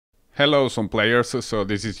Hello, some players. So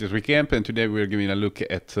this is just Recamp, and today we're giving a look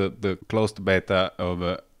at the closed beta of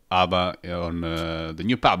AVA on the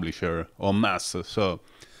new publisher on Masse. So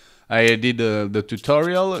I did the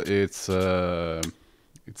tutorial. It's a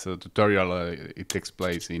tutorial. It takes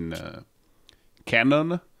place in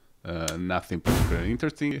Canon. Nothing particularly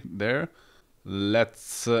interesting there.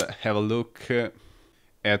 Let's have a look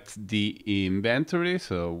at the inventory.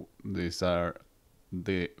 So these are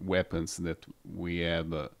the weapons that we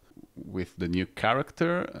have with the new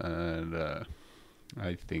character, and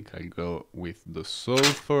I think I go with the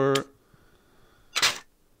sulfur,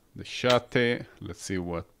 the shotty. Let's see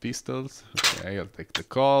what pistols. Okay, I'll take the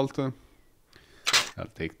Colt. I'll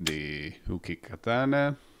take the Uki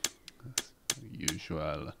Katana.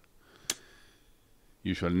 Usual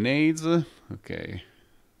nades. Okay.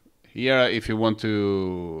 Here, if you want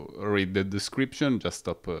to read the description, just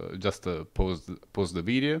stop. Pause the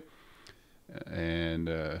video, and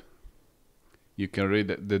you can read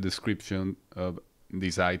the description of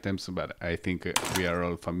these items. But I think we are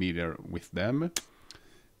all familiar with them.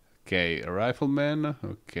 Okay, a rifleman.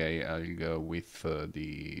 Okay, I'll go with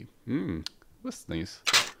the. What's this?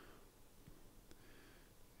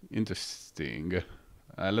 Interesting.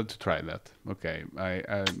 I'd love to try that. Okay,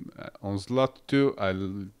 I on slot 2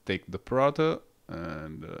 I'll take the proto,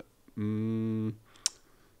 and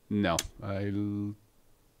no, I'll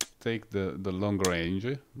take the long range,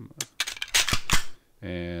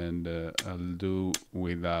 and I'll do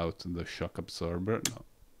without the shock absorber. No,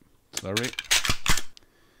 sorry.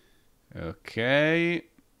 Okay.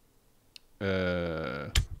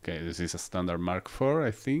 Okay, this is a standard Mark IV,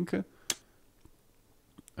 I think, and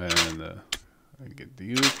I get the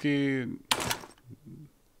Yuki.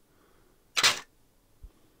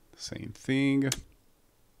 Same thing.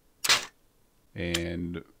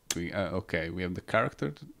 And we okay, we have the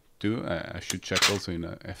character too. I should check also in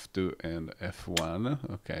F2 and F1.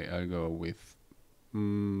 Okay, I'll go with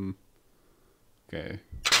okay,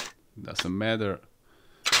 doesn't matter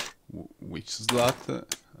which slot.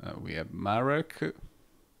 We have Marek.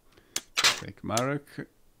 Take Marek,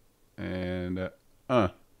 and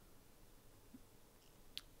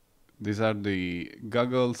these are the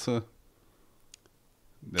goggles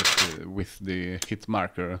that with the hit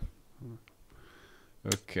marker.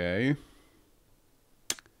 Okay.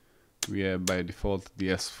 We have by default the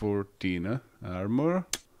S14 armor.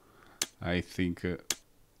 I think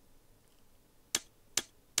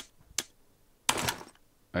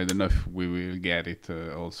I don't know if we will get it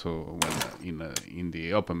also when in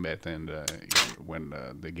the open beta and when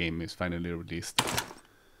the game is finally released.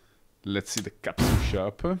 Let's see the capsule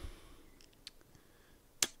shop.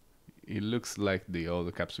 It looks like the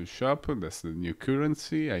old capsule shop. That's the new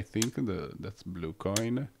currency, I think. That's blue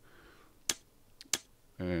coin.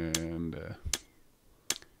 And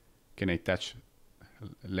can I touch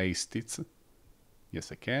lace stitch?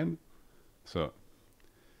 Yes, I can. So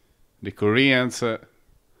the Koreans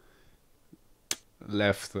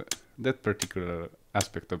left that particular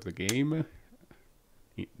aspect of the game.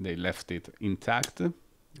 They left it intact.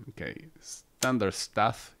 Okay, standard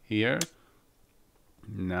stuff here.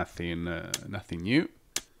 Nothing new.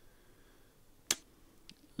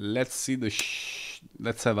 Let's see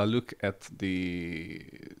let's have a look at the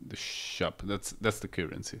shop. That's the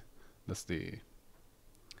currency. That's the,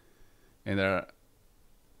 and there are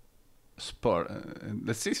sport.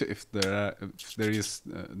 Let's see if there is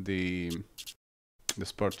the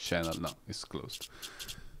sport channel. No, it's closed.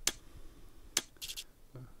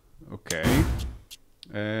 Okay.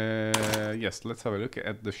 Yes, let's have a look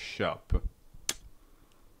at the shop.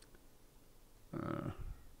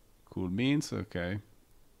 Cool beans, okay.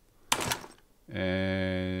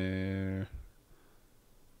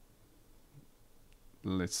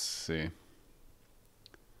 Let's see.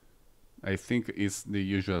 I think it's the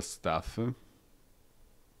usual stuff.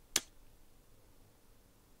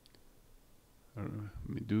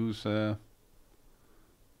 Medusa.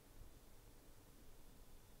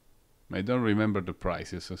 I don't remember the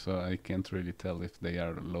prices, so I can't really tell if they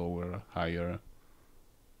are lower or higher.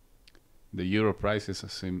 The euro prices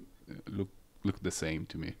seem look the same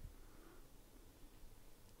to me.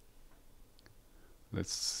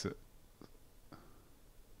 Let's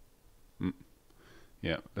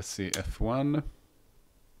yeah, let's see F1.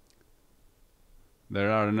 There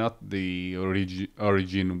are not the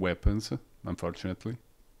origin weapons, unfortunately.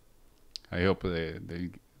 I hope they'll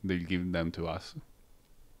give them to us.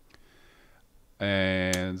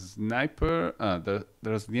 And sniper.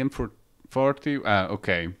 There's the M40.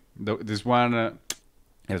 Okay. This one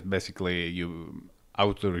is basically you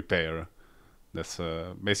auto repair. That's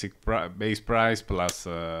base price plus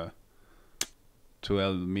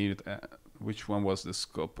 12 minutes. Which one was the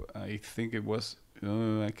scope? I think it was,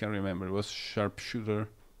 I can't remember. It was sharpshooter.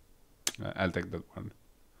 I'll take that one.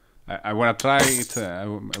 I want to try it. I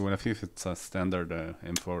want to see if it's a standard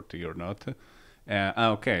M40 or not.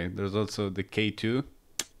 Okay, there's also the K2.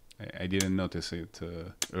 I didn't notice it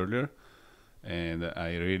earlier. And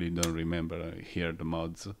I really don't remember here the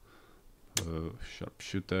mods.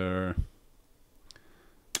 Sharpshooter.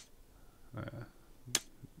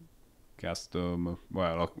 Custom.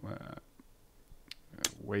 Well,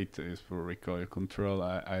 weight is for recoil control.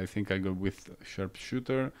 I think I go with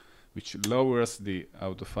sharpshooter, which lowers the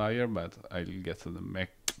auto fire, but I'll get to the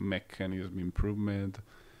mechanism improvement,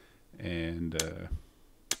 and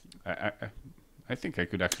I think I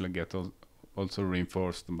could actually get also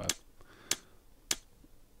reinforced, but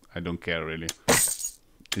I don't care really.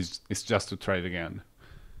 It's just to try it again.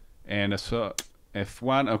 And so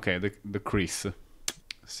F1, okay, the crease,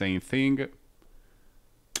 same thing.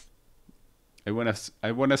 I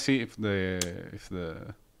wanna see if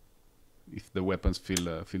the weapons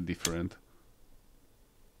feel different.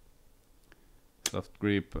 Soft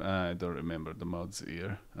grip. I don't remember the mods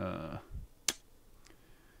here.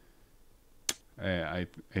 I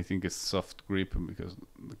think it's soft grip because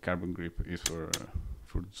the carbon grip is for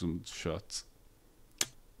zoomed shots.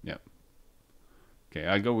 Yeah. Okay,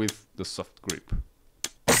 I'll go with the soft grip.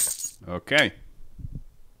 Okay.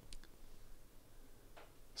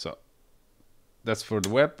 So that's for the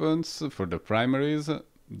weapons. For the primaries,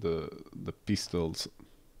 the pistols.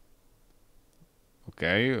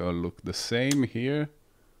 Okay, all look the same here.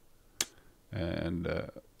 And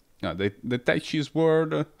the Tai Chi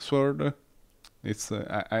sword. It's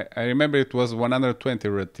I remember it was 120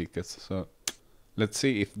 red tickets. So let's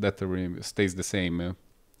see if that stays the same,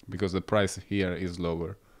 because the price here is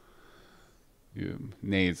lower.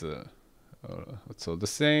 Nades, it's all the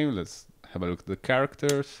same. Let's have a look at the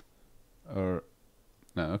characters. Or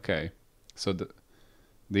no, okay. So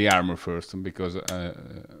the armor first, because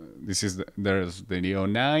this is there's the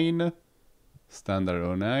 09,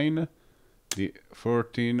 standard 09, the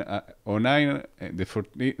 14 09,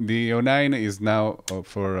 the 09 is now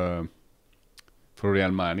for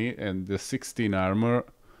real money, and the 16 armor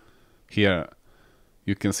here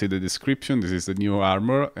you can see the description. This is the new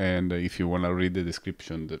armor, and if you want to read the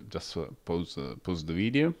description, just pause the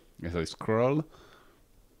video as I scroll.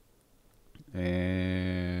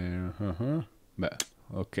 And but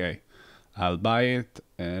okay, I'll buy it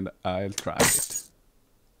and I'll try it.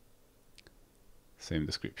 Same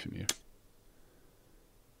description here.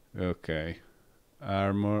 Okay,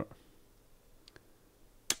 armor.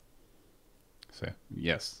 So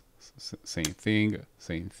yes, same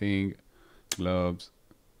thing. Gloves.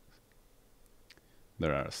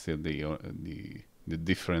 There are still the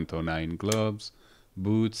different 09 gloves,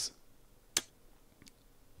 boots,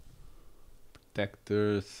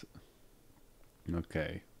 protectors.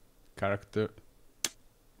 Okay, character.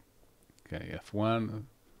 Okay, F1,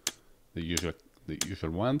 the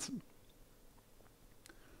usual ones.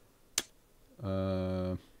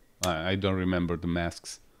 I don't remember the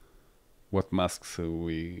masks. What masks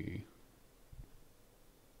we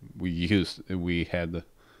had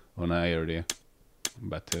on area,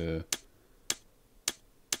 but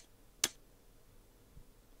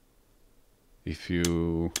if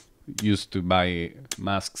you used to buy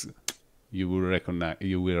masks, you will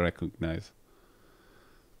recognize.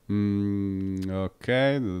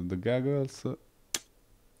 Okay, the goggles.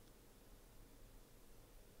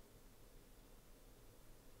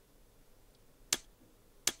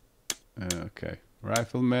 Okay,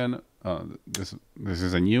 rifleman. Oh, this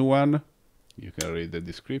is a new one. You can read the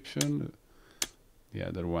description. The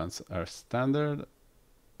other ones are standard,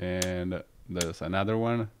 and there's another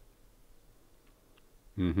one.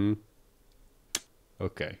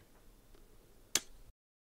 Okay.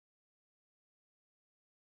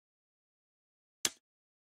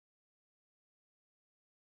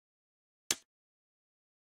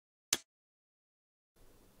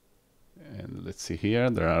 And let's see here.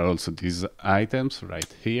 There are also these items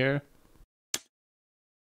right here.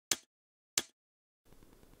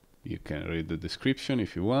 You can read the description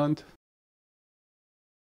if you want.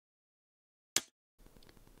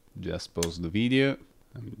 Just pause the video.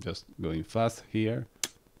 I'm just going fast here.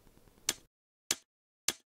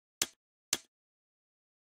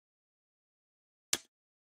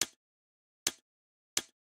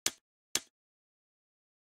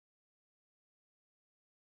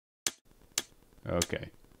 Okay,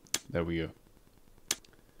 there we go.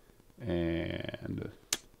 And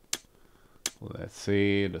let's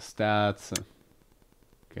see the stats.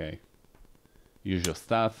 Okay, usual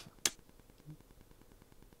stuff.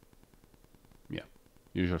 Yeah,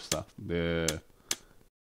 usual stuff.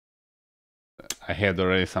 I had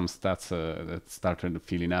already some stats that started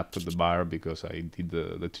filling up the bar because I did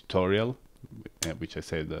the tutorial, which I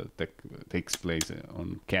said takes place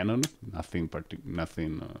on Canon. Nothing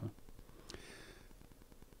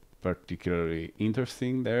particularly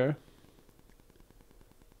interesting there.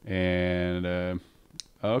 And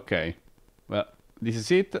okay, well, this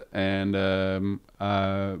is it, and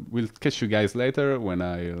we'll catch you guys later when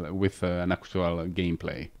with an actual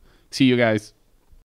gameplay. See you guys.